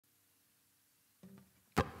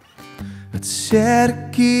try to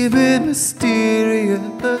keep it mysterious,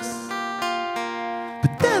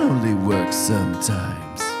 but that only works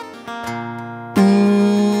sometimes.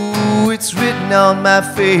 Ooh, it's written on my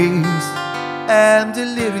face, I'm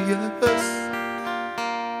delirious.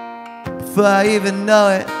 Before I even know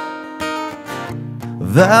it,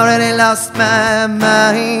 I've already lost my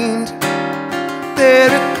mind. There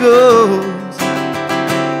it goes.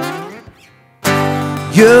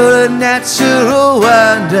 You're a natural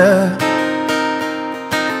wonder.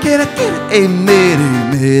 Can I get a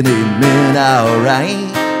minute,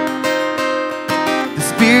 alright? The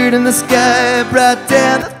spirit in the sky brought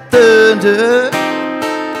down the thunder.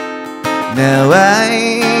 Now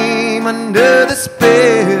I'm under the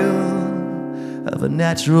spell of a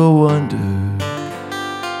natural wonder.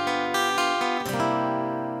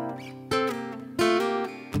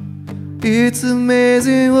 It's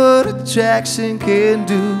amazing what attraction can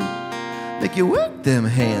do. Make you work them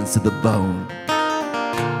hands to the bone.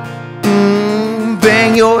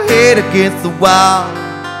 Bang your head against the wall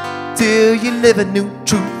till you live a new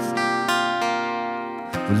truth.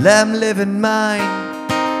 Well, I'm living mine,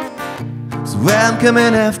 so I'm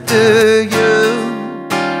coming after you.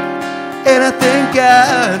 And I thank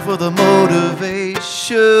God for the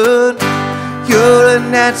motivation. You're a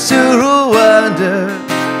natural wonder.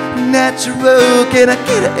 Natural, can I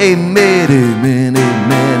get a minute,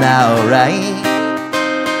 alright?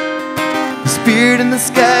 The spirit in the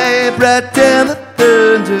sky brought down the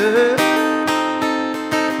thunder.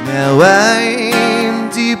 Now I'm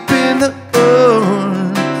deep in the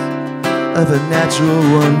arms of a natural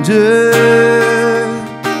wonder.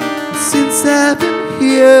 Since I've been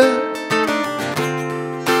here,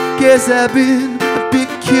 guess I've been a bit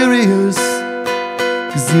curious,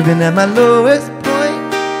 'cause even at my lowest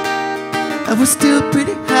I was still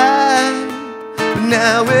pretty high, but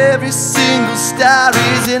now every single star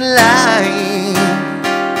is in line.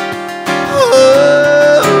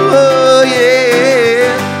 Oh yeah,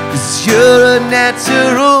 'cause you're a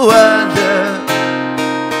natural wonder.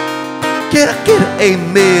 Can I get a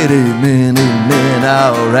minute,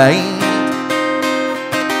 alright?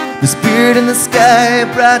 The spirit in the sky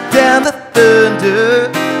brought down the thunder.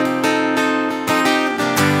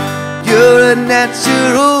 You're a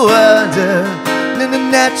natural wonder,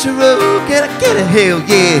 natural. Can I get a hell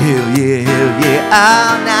yeah,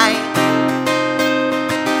 all night?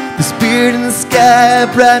 The spirit in the sky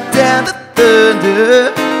brought down the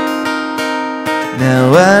thunder.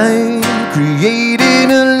 Now I'm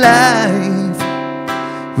creating a life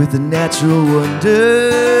with a natural wonder.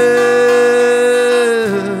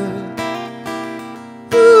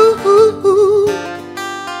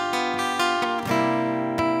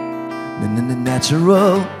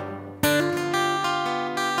 Natural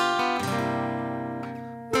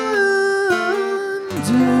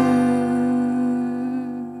wonder.